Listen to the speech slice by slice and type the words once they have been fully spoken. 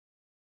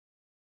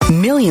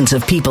Millions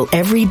of people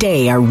every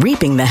day are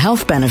reaping the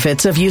health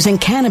benefits of using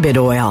cannabis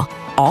oil,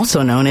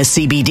 also known as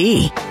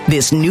CBD.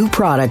 This new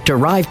product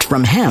derived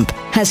from hemp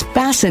has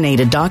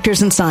fascinated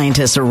doctors and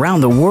scientists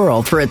around the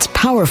world for its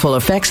powerful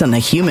effects on the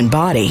human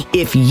body.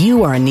 If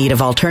you are in need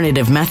of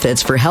alternative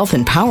methods for health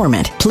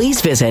empowerment, please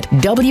visit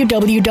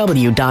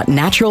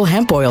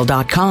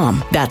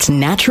www.naturalhempoil.com. That's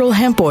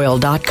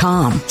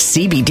naturalhempoil.com.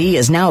 CBD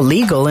is now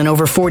legal in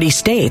over 40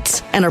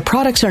 states, and our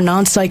products are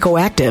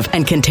non-psychoactive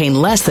and contain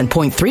less than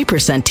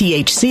 0.3%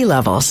 THC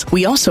levels.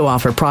 We also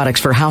offer products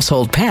for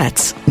household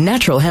pets.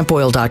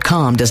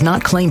 Naturalhempoil.com does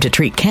not claim to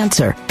treat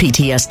cancer,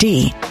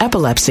 PTSD,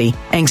 epilepsy,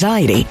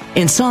 anxiety,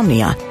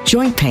 insomnia,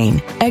 joint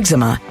pain,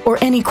 eczema, or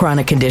any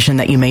chronic condition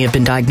that you may have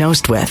been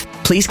diagnosed with.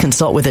 Please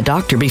consult with a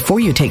doctor before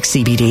you take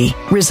CBD.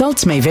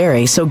 Results may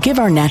vary, so give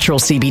our natural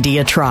CBD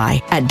a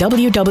try at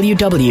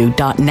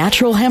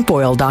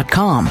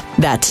www.naturalhempoil.com.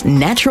 That's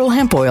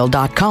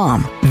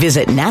naturalhempoil.com.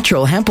 Visit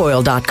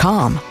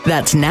naturalhempoil.com.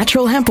 That's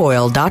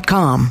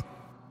naturalhempoil.com.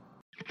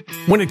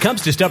 When it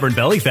comes to stubborn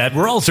belly fat,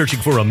 we're all searching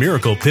for a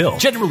miracle pill.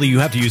 Generally, you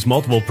have to use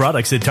multiple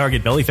products that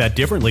target belly fat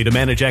differently to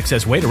manage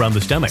excess weight around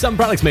the stomach. Some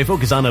products may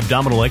focus on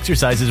abdominal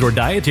exercises or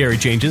dietary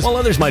changes, while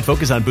others might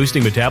focus on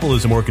boosting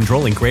metabolism or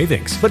controlling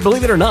cravings. But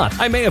believe it or not,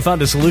 I may have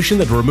found a solution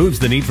that removes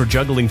the need for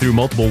juggling through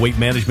multiple weight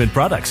management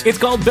products. It's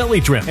called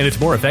Belly Trim, and it's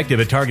more effective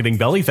at targeting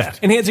belly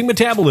fat, enhancing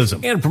metabolism,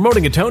 and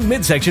promoting a toned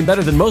midsection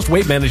better than most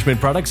weight management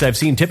products I've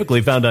seen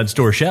typically found on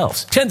store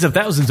shelves. Tens of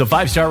thousands of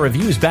 5-star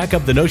reviews back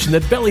up the notion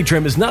that Belly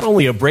Trim is not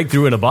only a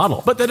breakthrough in a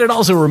bottle, but that it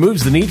also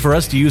removes the need for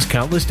us to use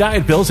countless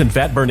diet pills and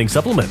fat-burning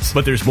supplements.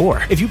 But there's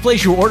more. If you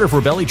place your order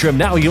for Belly Trim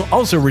now, you'll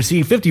also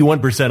receive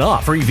 51%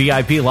 off, free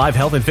VIP live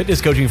health and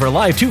fitness coaching for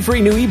life, 2 free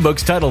new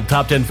ebooks titled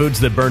Top 10 Foods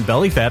That Burn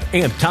Belly Fat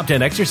and Top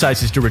 10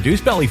 Exercises to Reduce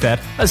Belly Fat,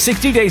 a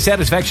 60-day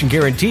satisfaction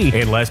guarantee,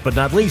 and last but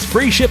not least,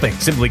 free shipping.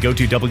 Simply go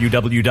to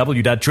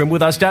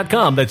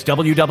www.trimwithus.com. That's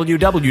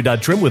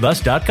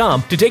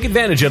www.trimwithus.com to take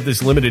advantage of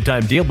this limited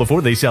time deal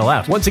before they sell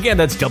out. Once again,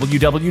 that's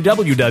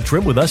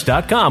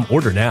www.trimwithus.com.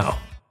 Order now.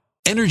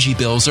 Energy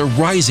bills are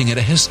rising at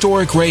a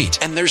historic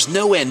rate, and there's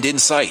no end in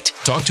sight.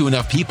 Talk to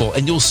enough people,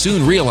 and you'll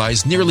soon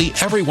realize nearly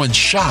everyone's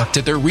shocked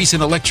at their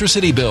recent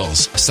electricity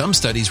bills. Some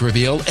studies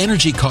reveal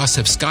energy costs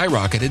have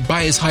skyrocketed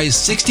by as high as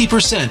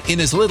 60%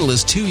 in as little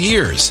as 2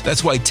 years.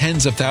 That's why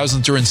tens of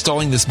thousands are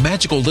installing this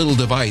magical little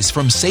device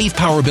from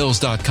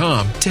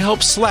SavePowerBills.com to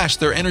help slash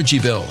their energy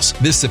bills.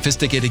 This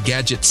sophisticated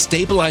gadget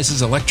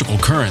stabilizes electrical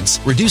currents,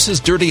 reduces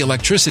dirty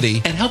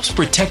electricity, and helps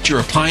protect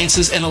your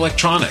appliances and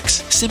electronics.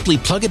 Simply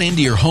plug it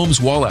into your home's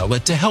wall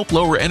outlet to help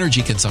lower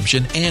energy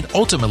consumption and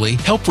ultimately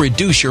help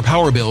reduce your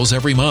power bills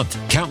every month.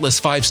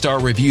 Countless 5-star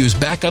reviews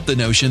back up the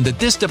notion that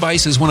this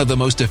device is one of the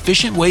most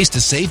efficient ways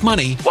to save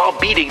money while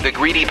beating the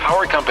greedy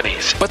power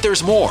companies. But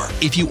there's more.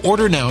 If you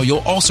order now, you'll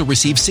also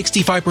receive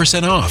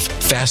 65% off,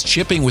 fast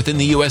shipping within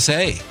the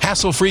USA,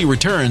 hassle-free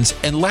returns,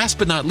 and last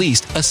but not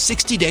least, a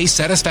 60-day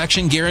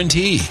satisfaction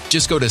guarantee.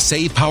 Just go to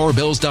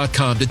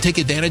SavePowerBills.com to take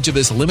advantage of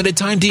this limited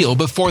time deal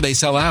before they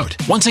sell out.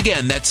 Once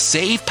again, that's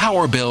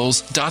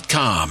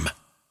SavePowerBills.com.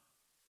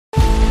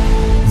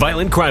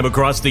 Violent crime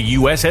across the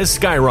U.S. has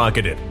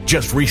skyrocketed.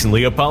 Just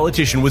recently, a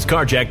politician was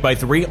carjacked by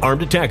 3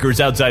 armed attackers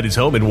outside his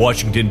home in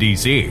Washington,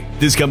 D.C.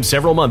 This comes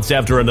several months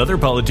after another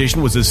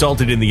politician was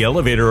assaulted in the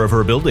elevator of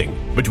her building.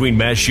 Between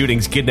mass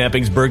shootings,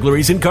 kidnappings,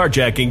 burglaries, and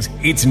carjackings,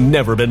 it's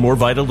never been more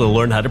vital to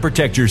learn how to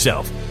protect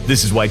yourself.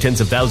 This is why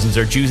tens of thousands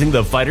are choosing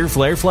the Fighter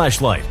Flare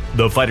flashlight.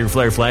 The Fighter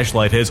Flare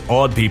flashlight has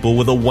awed people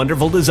with a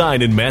wonderful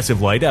design and massive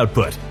light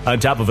output. On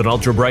top of an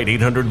ultra-bright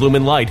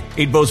 800-lumen light,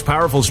 it boasts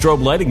powerful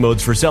strobe lighting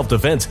modes for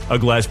self-defense, a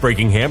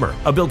glass-breaking hammer,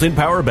 a built-in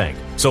power bank,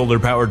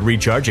 solar-powered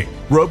recharging,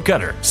 rope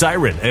cutter,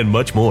 siren, and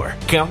much more.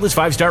 Countless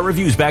 5-star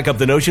reviews back up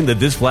the notion that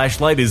this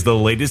flashlight is the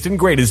latest and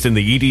greatest in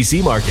the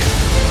EDC market.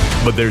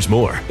 But there's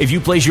more. If you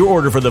place your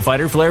order for the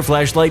Fighter Flare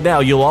flashlight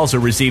now, you'll also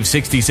receive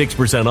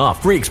 66%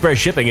 off, free express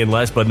shipping, and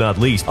last but not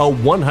least, a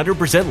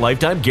 100%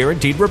 lifetime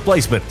guaranteed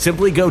replacement.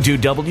 Simply go to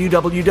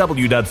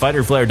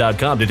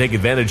www.fighterflare.com to take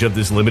advantage of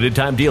this limited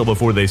time deal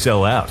before they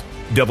sell out.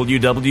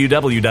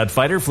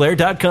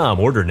 www.fighterflare.com.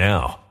 Order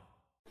now.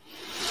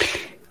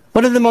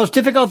 One of the most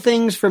difficult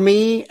things for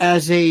me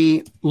as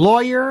a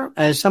lawyer,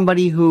 as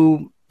somebody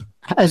who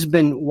has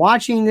been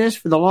watching this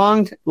for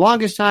the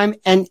longest time,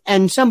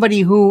 and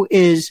somebody who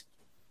is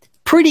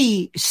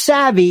pretty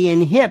savvy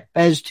and hip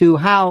as to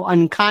how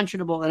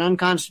unconscionable and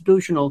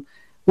unconstitutional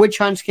witch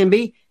hunts can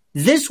be,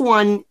 this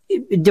one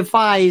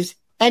defies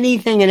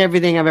anything and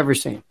everything I've ever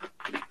seen.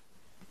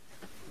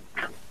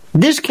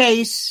 This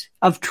case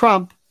of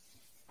Trump,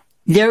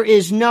 there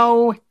is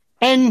no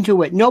end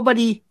to it.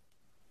 Nobody...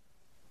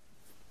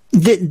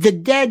 The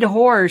dead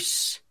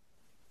horse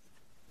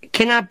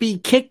cannot be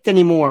kicked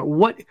anymore.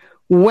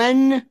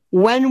 When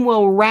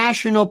will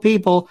rational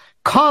people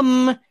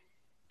come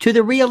to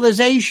the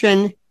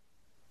realization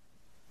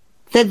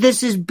that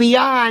this is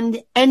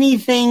beyond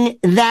anything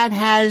that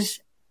has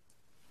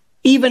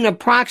even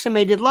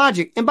approximated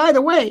logic? And by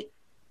the way,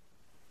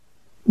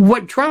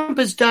 what Trump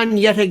has done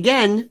yet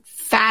again,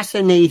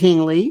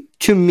 fascinatingly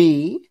to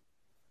me,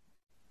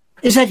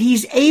 is that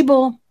he's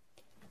able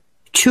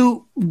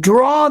to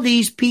draw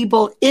these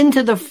people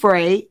into the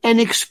fray and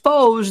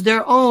expose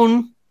their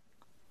own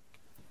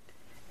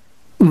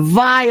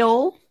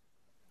vile,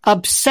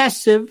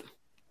 obsessive,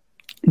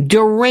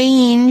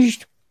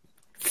 deranged,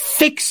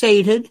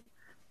 fixated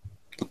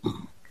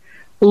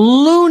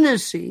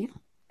lunacy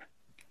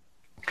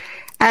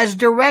as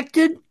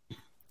directed,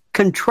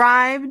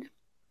 contrived,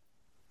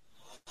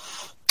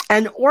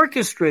 and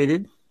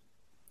orchestrated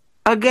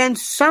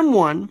against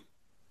someone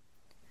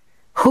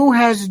who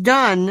has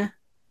done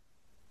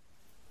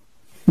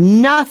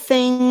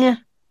nothing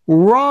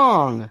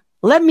wrong.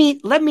 Let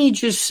me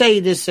just say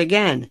this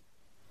again.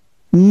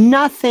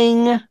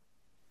 Nothing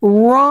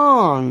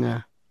wrong.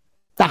 Now,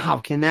 how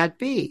can that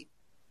be?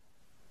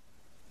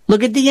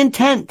 Look at the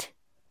intent.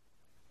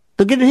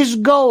 Look at his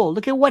goal.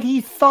 Look at what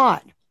he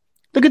thought.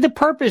 Look at the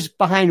purpose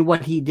behind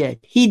what he did.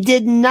 He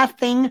did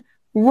nothing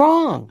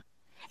wrong.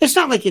 It's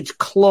not like it's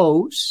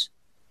close.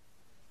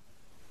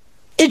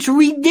 It's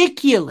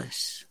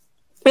ridiculous.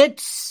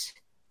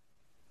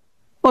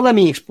 Well, let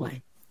me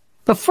explain.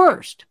 But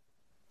first,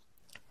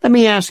 let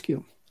me ask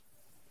you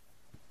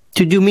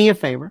to do me a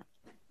favor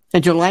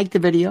and to like the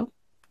video,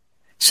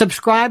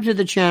 subscribe to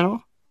the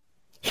channel,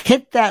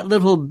 hit that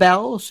little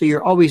bell so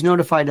you're always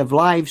notified of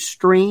live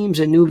streams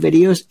and new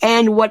videos,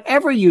 and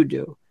whatever you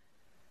do,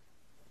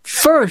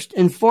 first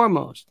and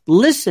foremost,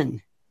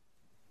 listen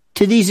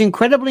to these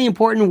incredibly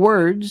important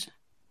words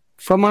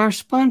from our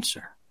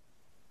sponsor.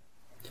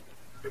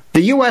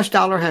 The U.S.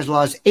 dollar has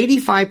lost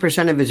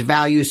 85% of its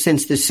value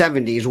since the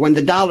 70s when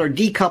the dollar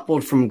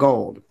decoupled from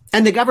gold,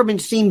 and the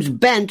government seems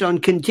bent on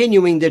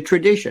continuing the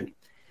tradition.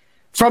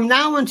 From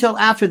now until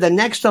after the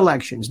next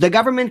elections, the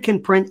government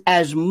can print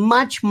as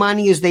much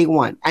money as they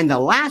want, and the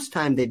last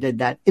time they did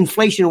that,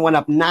 inflation went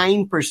up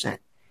 9%.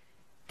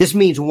 This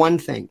means one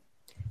thing.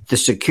 The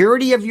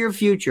security of your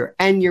future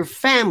and your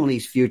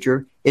family's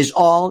future is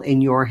all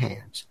in your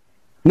hands.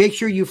 Make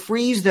sure you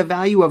freeze the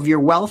value of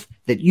your wealth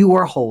that you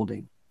are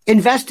holding.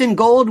 Invest in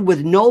gold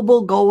with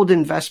Noble Gold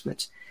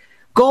Investments.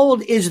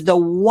 Gold is the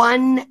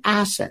one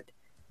asset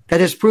that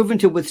has proven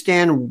to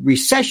withstand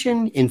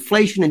recession,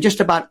 inflation, and just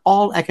about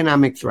all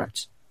economic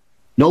threats.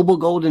 Noble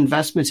Gold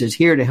Investments is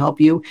here to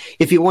help you.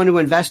 If you want to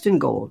invest in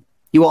gold,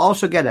 you will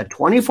also get a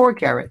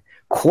 24-karat,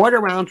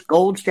 quarter-ounce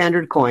gold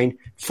standard coin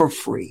for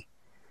free.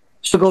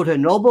 So go to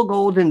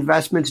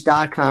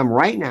noblegoldinvestments.com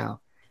right now.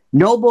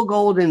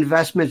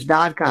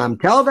 noblegoldinvestments.com.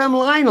 Tell them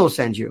Lionel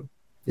sent you.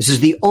 This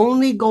is the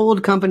only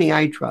gold company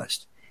I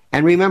trust.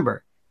 And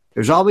remember,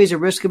 there's always a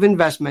risk of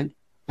investment,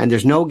 and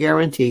there's no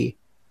guarantee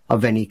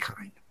of any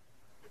kind.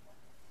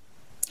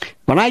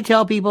 When I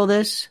tell people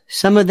this,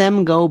 some of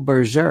them go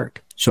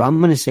berserk. So I'm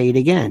going to say it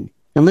again.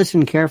 And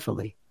listen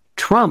carefully.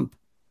 Trump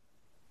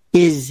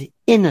is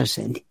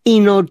innocent,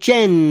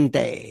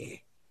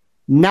 innocente,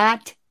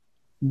 not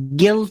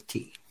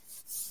guilty.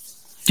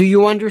 Do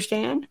you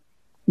understand?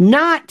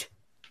 Not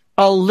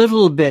a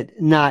little bit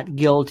not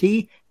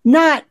guilty,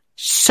 not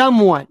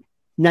somewhat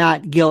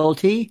not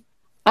guilty.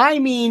 I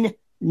mean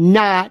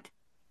not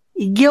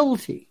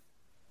guilty.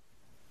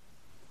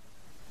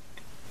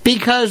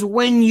 Because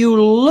when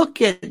you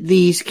look at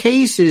these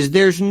cases,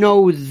 there's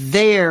no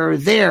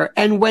there.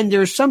 And when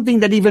there's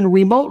something that even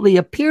remotely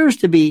appears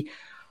to be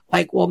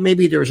like, well,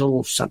 maybe there's a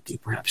little something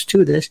perhaps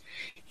to this,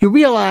 you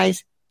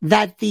realize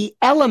that the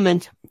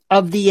element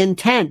of the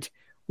intent,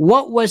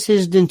 what was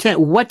his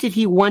intent? What did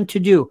he want to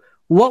do?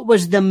 What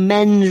was the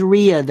mens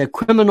rea, the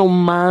criminal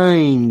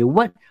mind?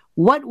 What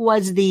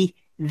was the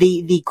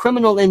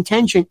criminal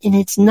intention? And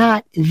it's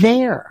not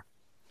there.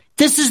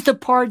 This is the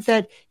part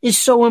that is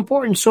so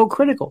important, so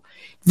critical.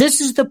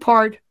 This is the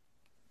part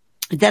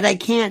that I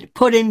can't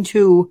put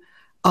into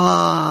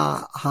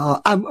a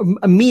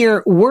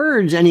mere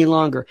words any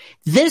longer.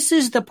 This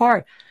is the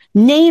part.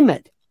 Name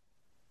it.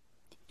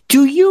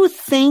 Do you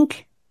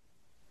think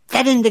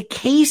that in the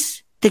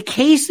cases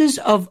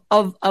of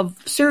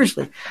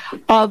seriously,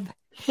 of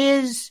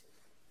his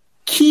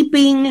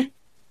keeping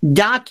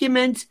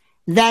documents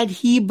that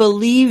he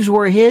believes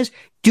were his,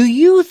 do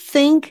you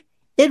think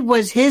it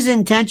was his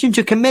intention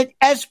to commit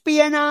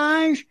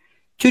espionage,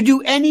 to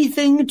do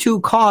anything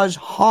to cause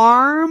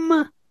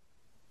harm?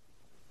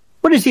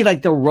 What is he,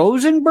 like the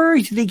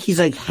Rosenberg? Do you think he's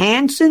like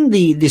Hansen,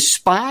 the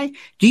spy?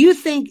 Do you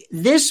think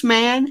this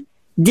man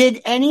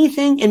did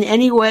anything in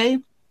any way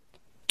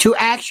to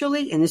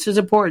actually, and this is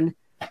important,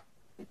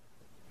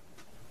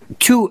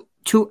 to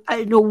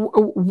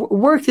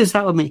work this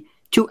out with me,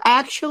 to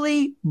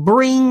actually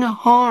bring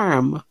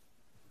harm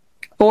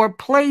or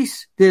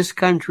place this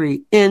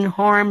country in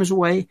harm's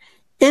way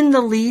in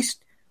the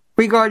least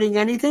regarding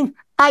anything?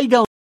 I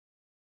don't.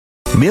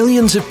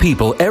 Millions of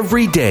people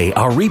every day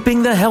are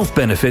reaping the health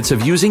benefits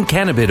of using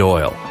cannabis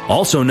oil,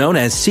 also known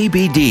as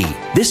CBD.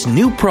 This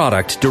new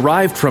product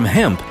derived from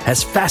hemp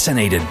has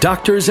fascinated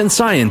doctors and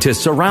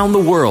scientists around the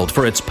world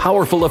for its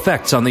powerful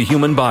effects on the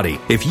human body.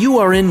 If you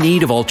are in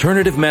need of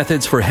alternative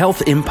methods for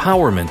health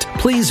empowerment,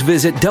 please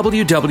visit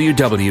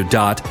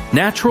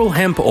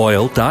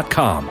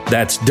www.naturalhempoil.com.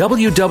 That's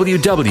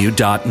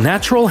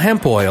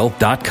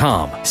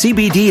www.naturalhempoil.com.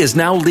 CBD is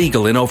now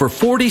legal in over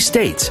 40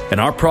 states,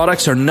 and our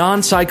products are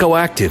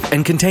non-psychoactive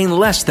and contain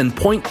less than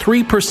 0.3%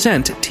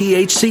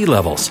 THC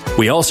levels.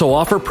 We also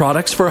offer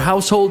products for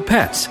household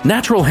pets.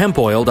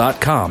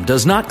 NaturalHempOil.com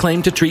does not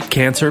claim to treat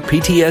cancer,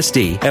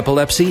 PTSD,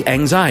 epilepsy,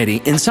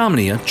 anxiety,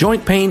 insomnia,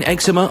 joint pain,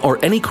 eczema, or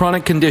any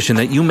chronic condition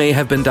that you may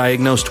have been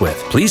diagnosed with.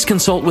 Please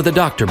consult with a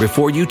doctor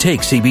before you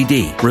take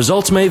CBD.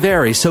 Results may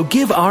vary, so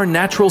give our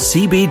natural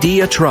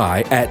CBD a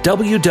try at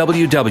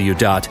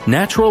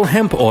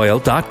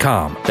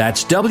www.naturalhempoil.com.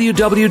 That's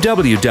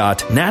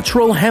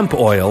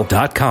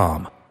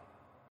www.naturalhempoil.com.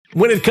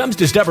 When it comes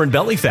to stubborn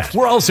belly fat,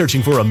 we're all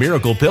searching for a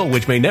miracle pill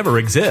which may never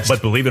exist.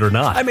 But believe it or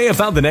not, I may have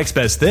found the next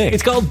best thing.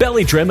 It's called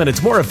Belly Trim, and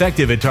it's more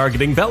effective at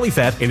targeting belly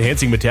fat,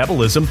 enhancing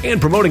metabolism, and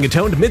promoting a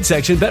toned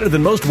midsection better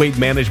than most weight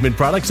management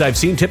products I've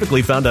seen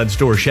typically found on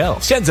store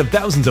shelves. Tens of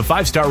thousands of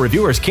 5-star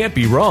reviewers can't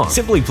be wrong.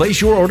 Simply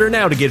place your order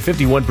now to get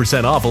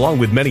 51% off along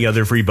with many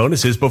other free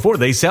bonuses before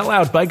they sell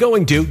out by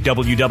going to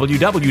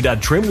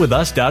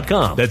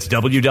www.trimwithus.com. That's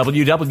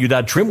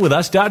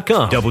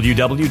www.trimwithus.com.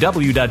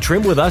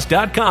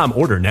 www.trimwithus.com.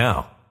 Order now.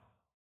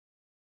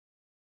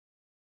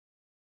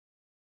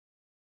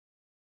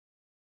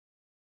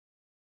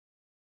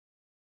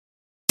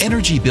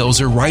 Energy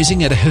bills are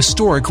rising at a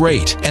historic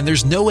rate, and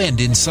there's no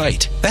end in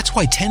sight. That's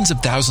why tens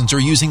of thousands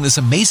are using this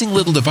amazing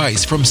little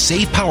device from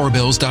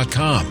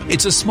SavePowerBills.com.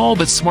 It's a small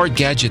but smart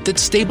gadget that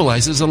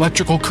stabilizes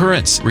electrical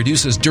currents,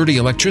 reduces dirty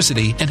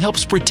electricity, and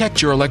helps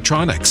protect your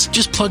electronics.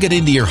 Just plug it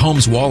into your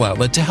home's wall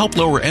outlet to help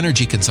lower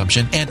energy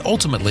consumption and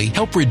ultimately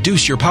help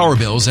reduce your power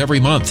bills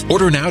every month.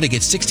 Order now to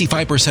get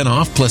 65%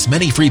 off plus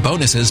many free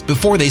bonuses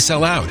before they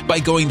sell out by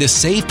going to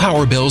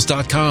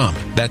SavePowerBills.com.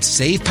 That's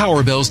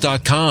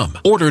SavePowerBills.com.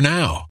 Order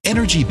now.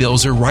 Energy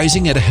bills are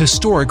rising at a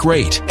historic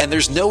rate, and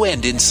there's no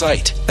end in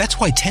sight. That's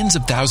why tens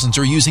of thousands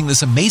are using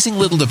this amazing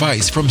little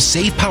device from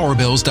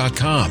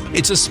SavePowerBills.com.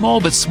 It's a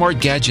small but smart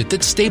gadget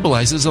that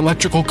stabilizes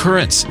electrical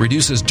currents,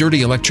 reduces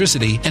dirty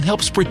electricity, and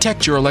helps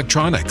protect your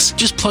electronics.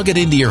 Just plug it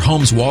into your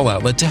home's wall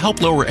outlet to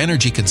help lower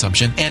energy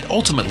consumption and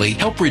ultimately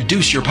help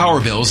reduce your power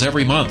bills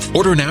every month.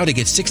 Order now to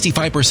get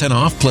 65%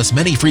 off plus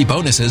many free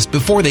bonuses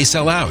before they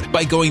sell out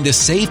by going to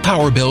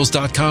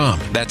SavePowerBills.com.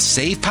 That's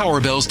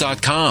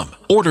SavePowerBills.com.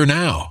 Order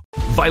now.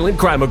 Violent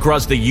crime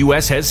across the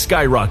U.S. has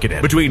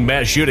skyrocketed. Between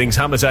mass shootings,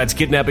 homicides,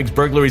 kidnappings,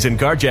 burglaries, and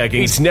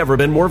carjackings, it's never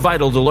been more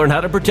vital to learn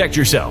how to protect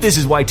yourself. This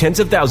is why tens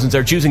of thousands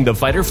are choosing the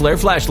Fighter Flare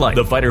flashlight.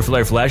 The Fighter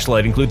Flare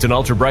flashlight includes an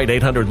ultra-bright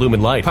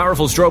 800-lumen light,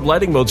 powerful strobe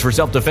lighting modes for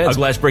self-defense, a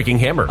glass-breaking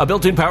hammer, a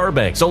built-in power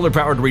bank,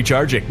 solar-powered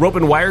recharging, rope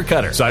and wire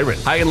cutter, siren,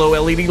 high and low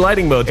LED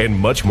lighting mode, and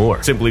much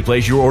more. Simply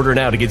place your order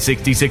now to get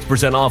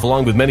 66% off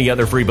along with many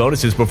other free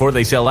bonuses before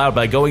they sell out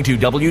by going to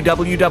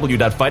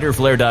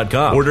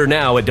www.fighterflare.com. Order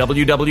now at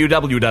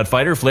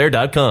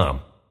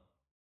www.fighterflare.com.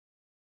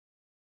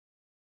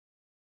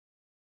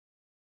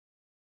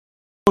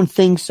 Don't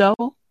think so.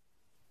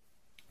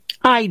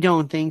 I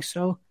don't think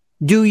so.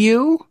 Do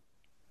you?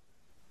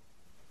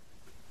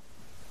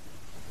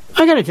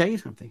 I got to tell you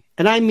something,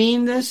 and I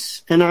mean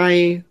this, and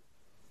I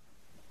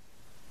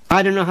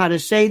don't know how to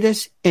say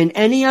this in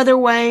any other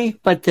way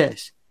but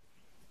this.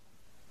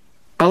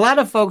 A lot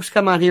of folks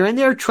come out here and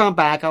they're Trump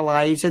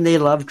acolytes and they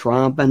love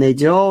Trump and they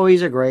do, oh,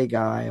 he's a great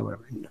guy or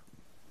whatever. No.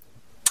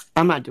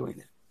 I'm not doing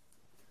that.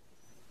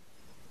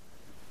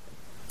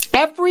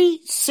 Every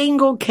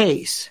single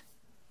case,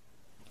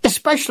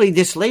 especially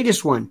this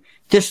latest one,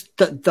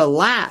 the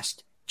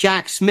last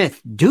Jack Smith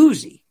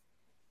doozy,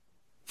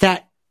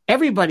 that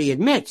everybody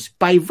admits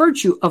by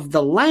virtue of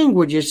the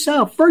language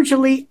itself,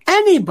 virtually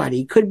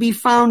anybody could be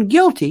found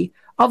guilty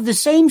of the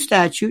same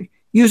statute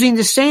using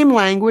the same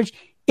language.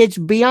 It's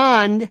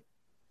beyond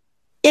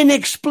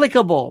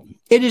inexplicable.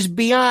 It is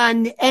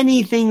beyond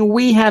anything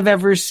we have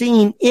ever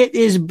seen. It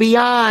is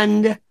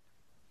beyond,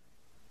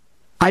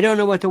 I don't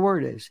know what the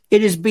word is.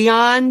 It is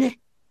beyond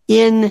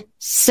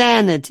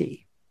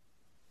insanity.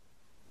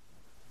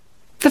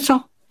 That's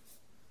all.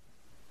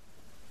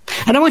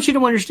 And I want you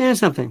to understand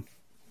something.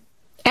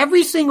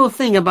 Every single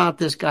thing about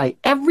this guy,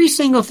 every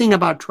single thing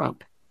about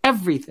Trump,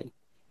 everything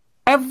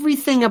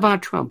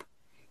about Trump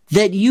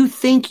that you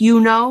think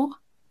you know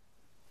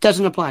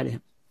doesn't apply to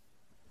him.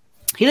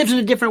 He lives in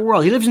a different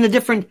world. He lives in a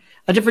different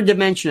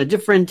dimension, a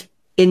different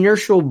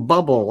inertial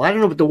bubble. I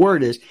don't know what the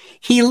word is.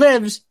 He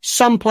lives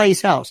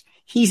someplace else.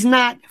 He's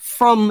not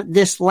from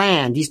this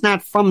land. He's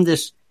not from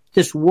this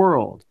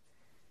world.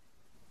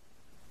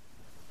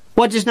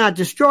 What does not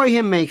destroy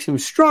him makes him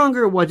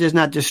stronger. What does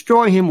not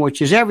destroy him,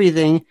 which is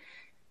everything,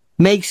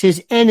 makes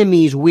his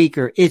enemies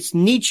weaker. It's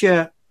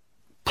Nietzsche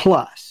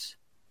plus.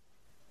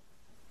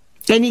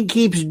 And he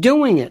keeps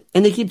doing it.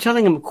 And they keep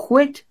telling him,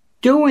 quit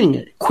doing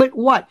it. Quit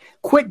what?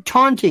 Quit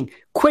taunting.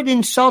 Quit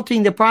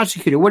insulting the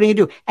prosecutor. What are you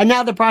going to do? And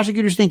now the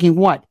prosecutor's thinking,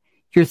 what?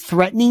 You're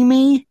threatening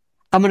me?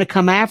 I'm going to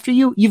come after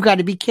you? You've got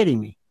to be kidding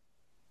me.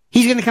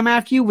 He's going to come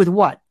after you with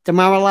what? The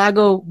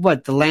Mar-a-Lago,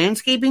 what? The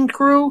landscaping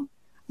crew? I'm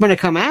going to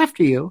come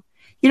after you.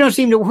 You don't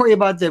seem to worry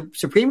about the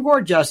Supreme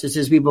Court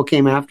justices people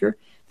came after.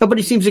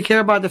 Nobody seems to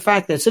care about the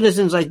fact that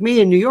citizens like me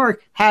in New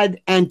York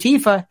had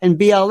Antifa and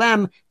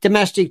BLM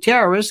domestic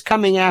terrorists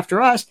coming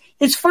after us.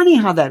 It's funny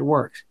how that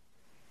works.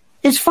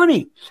 It's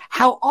funny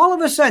how all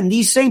of a sudden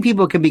these same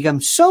people can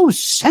become so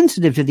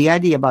sensitive to the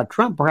idea about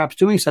Trump perhaps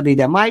doing something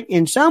that might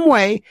in some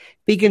way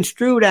be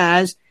construed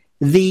as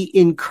the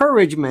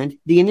encouragement,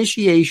 the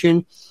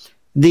initiation,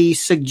 the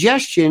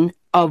suggestion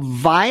of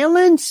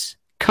violence.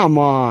 Come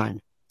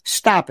on,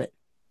 stop it.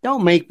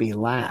 Don't make me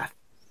laugh.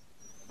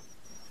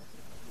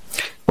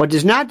 What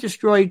does not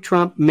destroy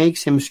Trump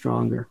makes him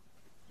stronger.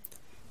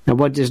 And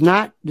what does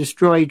not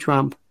destroy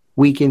Trump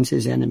weakens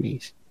his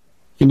enemies.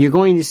 And you're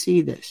going to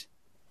see this.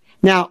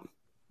 Now,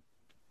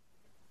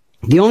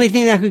 the only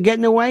thing that could get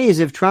in the way is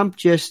if Trump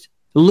just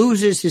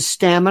loses his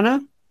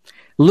stamina,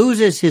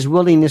 loses his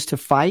willingness to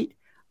fight,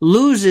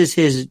 loses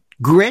his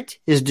grit,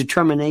 his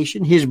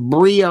determination, his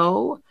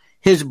brio,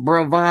 his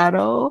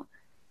bravado.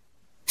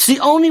 It's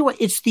the only way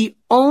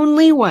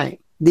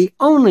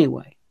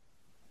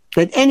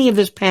that any of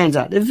this pans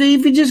out. If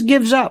he just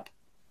gives up.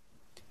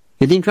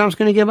 You think Trump's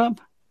going to give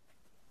up?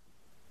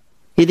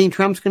 You think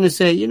Trump's going to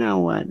say, you know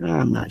what,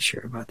 I'm not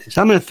sure about this.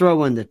 I'm going to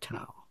throw in the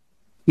towel.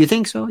 You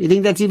think so? You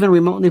think that's even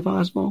remotely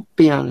possible?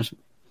 Be honest with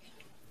me.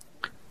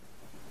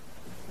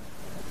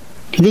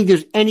 Do you think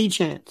there's any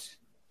chance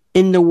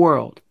in the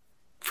world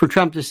for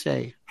Trump to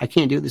say, I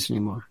can't do this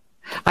anymore?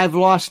 I've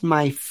lost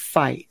my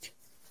fight.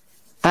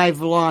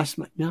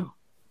 No.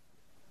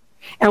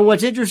 And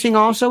what's interesting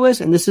also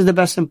is, and this is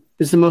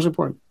the most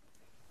important,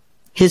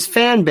 his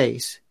fan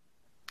base,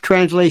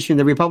 translation,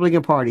 the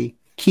Republican Party,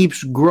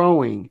 keeps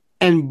growing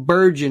and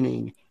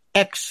burgeoning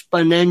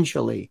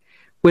exponentially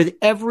with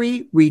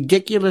every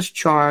ridiculous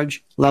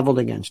charge leveled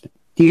against him.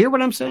 Do you hear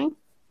what I'm saying?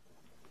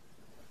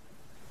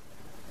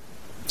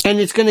 And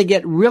it's going to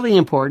get really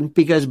important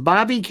because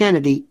Bobby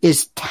Kennedy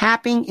is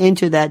tapping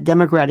into that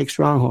Democratic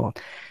stronghold.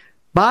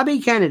 Bobby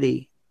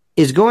Kennedy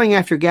is going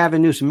after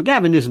Gavin Newsom.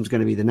 Gavin Newsom's going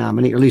to be the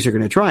nominee, or at least they're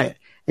going to try it.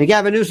 And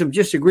Gavin Newsom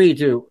just agreed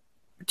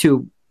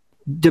to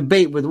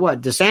debate with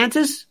what?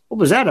 DeSantis? What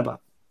was that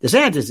about?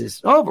 DeSantis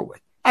is over with,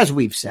 as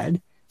we've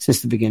said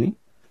since the beginning.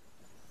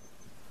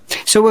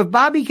 So if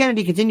Bobby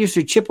Kennedy continues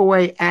to chip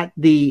away at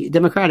the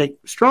Democratic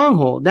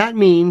stronghold, that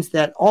means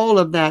that all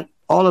of that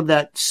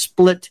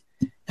split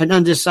and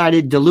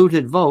undecided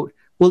diluted vote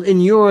will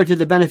inure to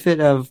the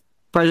benefit of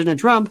President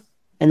Trump,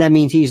 and that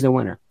means he's the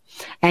winner.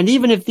 And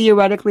even if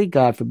theoretically,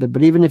 God forbid,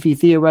 but even if he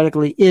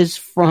theoretically is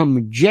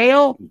from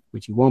jail,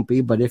 which he won't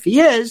be, but if he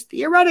is,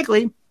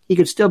 theoretically, he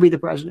could still be the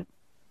president.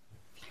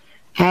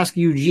 Ask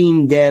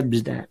Eugene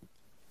Debs that.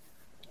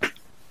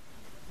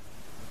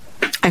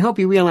 I hope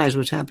you realize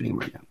what's happening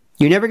right now.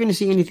 You're never going to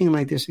see anything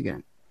like this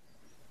again.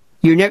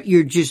 You're never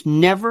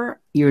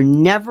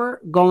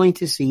going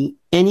to see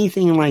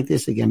anything like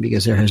this again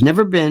because there has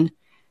never been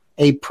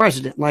a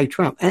president like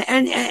Trump.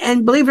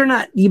 And believe it or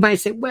not, you might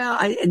say, well,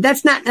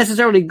 that's not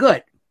necessarily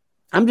good.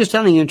 I'm just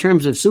telling you in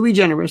terms of sui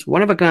generis,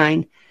 one of a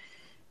kind,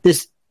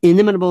 this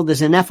inimitable,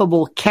 this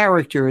ineffable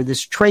character,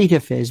 this trait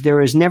of his,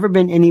 there has never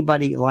been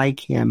anybody like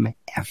him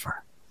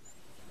ever.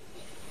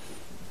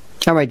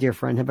 All right, dear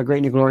friend, have a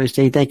great and glorious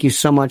day. Thank you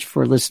so much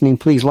for listening.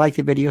 Please like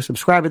the video,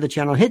 subscribe to the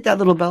channel, hit that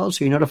little bell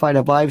so you're notified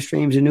of live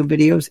streams and new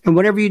videos. And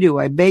whatever you do,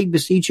 I beg,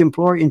 beseech,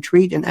 implore,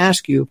 entreat, and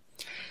ask you,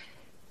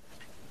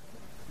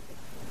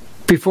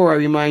 before I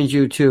remind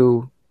you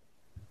to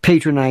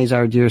patronize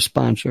our dear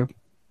sponsor,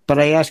 but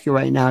I ask you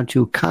right now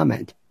to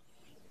comment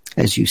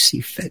as you see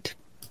fit.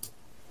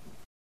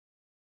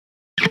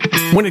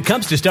 When it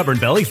comes to stubborn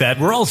belly fat,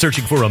 we're all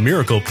searching for a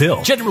miracle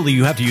pill. Generally,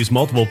 you have to use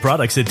multiple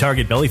products that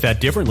target belly fat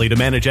differently to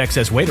manage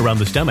excess weight around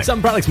the stomach.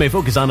 Some products may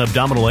focus on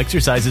abdominal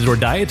exercises or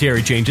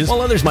dietary changes,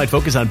 while others might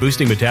focus on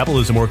boosting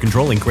metabolism or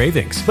controlling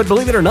cravings. But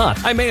believe it or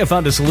not, I may have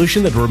found a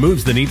solution that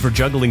removes the need for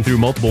juggling through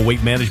multiple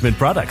weight management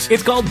products.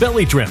 It's called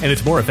Belly Trim, and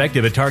it's more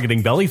effective at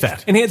targeting belly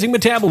fat, enhancing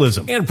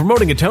metabolism, and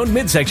promoting a toned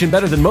midsection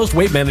better than most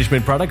weight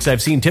management products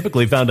I've seen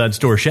typically found on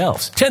store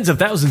shelves. Tens of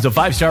thousands of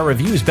 5-star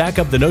reviews back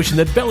up the notion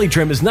that Belly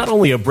Trim is not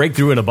only a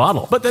breakthrough in a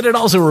bottle, but that it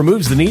also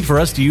removes the need for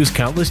us to use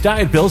countless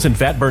diet pills and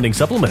fat-burning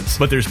supplements.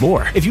 But there's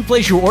more. If you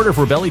place your order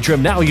for Belly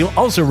Trim now, you'll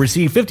also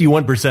receive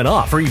 51%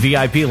 off, free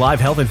VIP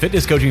live health and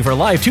fitness coaching for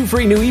life, 2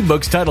 free new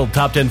ebooks titled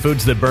Top 10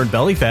 Foods That Burn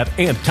Belly Fat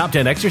and Top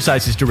 10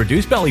 Exercises to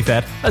Reduce Belly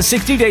Fat, a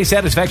 60-day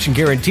satisfaction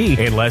guarantee,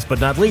 and last but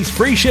not least,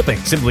 free shipping.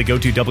 Simply go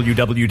to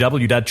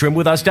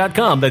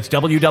www.trimwithus.com. That's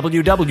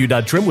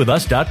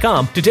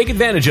www.trimwithus.com to take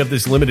advantage of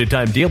this limited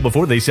time deal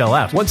before they sell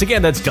out. Once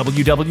again, that's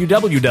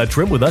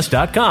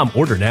www.trimwithus.com.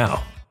 Order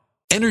now.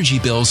 Energy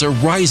bills are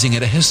rising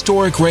at a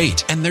historic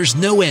rate, and there's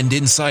no end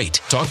in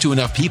sight. Talk to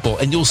enough people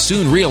and you'll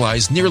soon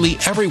realize nearly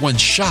everyone's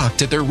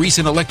shocked at their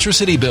recent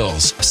electricity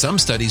bills. Some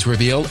studies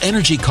reveal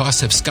energy costs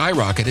have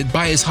skyrocketed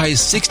by as high as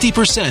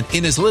 60%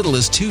 in as little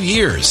as 2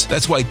 years.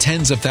 That's why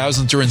tens of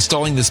thousands are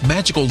installing this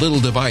magical little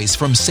device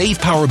from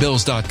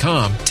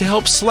SavePowerBills.com to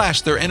help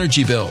slash their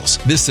energy bills.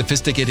 This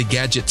sophisticated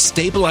gadget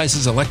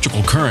stabilizes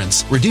electrical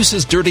currents,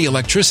 reduces dirty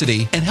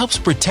electricity, and helps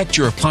protect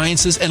your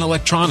appliances and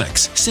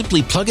electronics.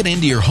 Simply plug it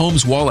into your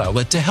home's wall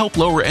outlet to help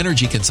lower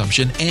energy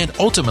consumption and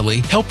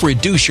ultimately help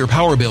reduce your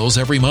power bills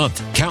every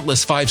month.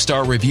 Countless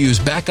 5-star reviews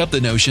back up the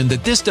notion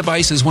that this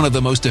device is one of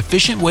the most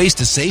efficient ways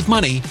to save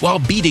money while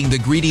beating the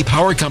greedy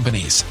power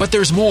companies. But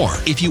there's more.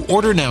 If you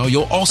order now,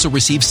 you'll also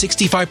receive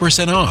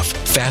 65% off,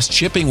 fast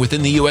shipping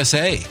within the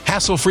USA,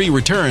 hassle-free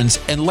returns,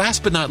 and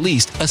last but not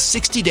least, a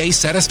 60-day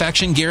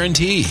satisfaction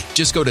guarantee.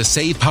 Just go to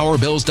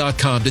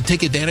SavePowerBills.com to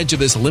take advantage of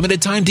this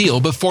limited time deal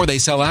before they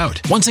sell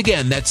out. Once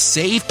again, that's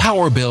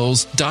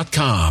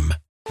SavePowerBills.com.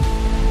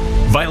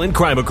 Violent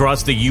crime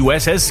across the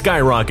U.S. has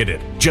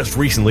skyrocketed. Just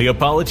recently, a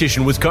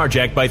politician was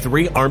carjacked by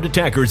 3 armed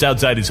attackers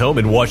outside his home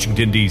in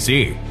Washington,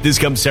 D.C. This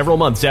comes several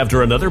months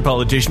after another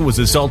politician was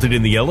assaulted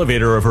in the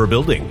elevator of her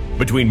building.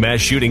 Between mass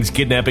shootings,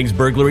 kidnappings,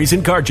 burglaries,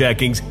 and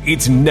carjackings,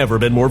 it's never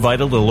been more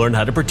vital to learn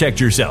how to protect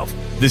yourself.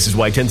 This is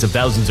why tens of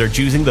thousands are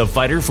choosing the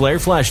Fighter Flare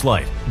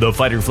flashlight. The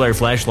Fighter Flare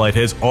flashlight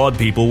has awed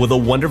people with a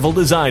wonderful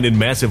design and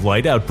massive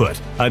light output.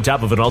 On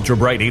top of an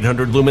ultra-bright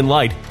 800 lumen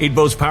light, it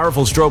boasts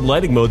powerful strobe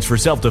lighting modes for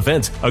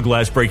self-defense, a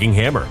glass-breaking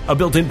hammer, a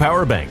built-in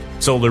power bank,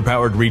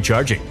 solar-powered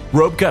recharging,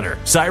 rope cutter,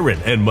 siren,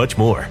 and much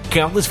more.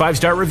 Countless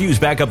 5-star reviews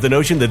back up the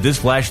notion that this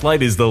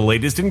flashlight is the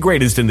latest and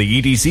greatest in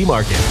the EDC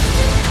market.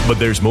 But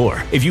there's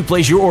more. If you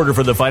place your order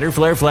for the Fighter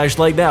Flare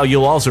flashlight now,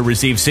 you'll also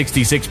receive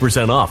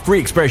 66% off, free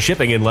express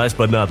shipping, and last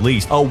but not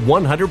least, a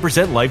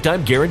 100%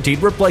 lifetime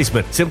guaranteed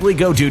replacement. Simply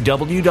go to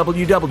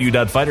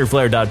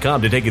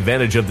www.fighterflare.com to take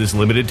advantage of this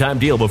limited time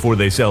deal before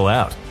they sell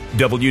out.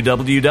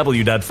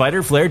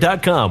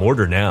 www.fighterflare.com.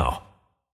 Order now.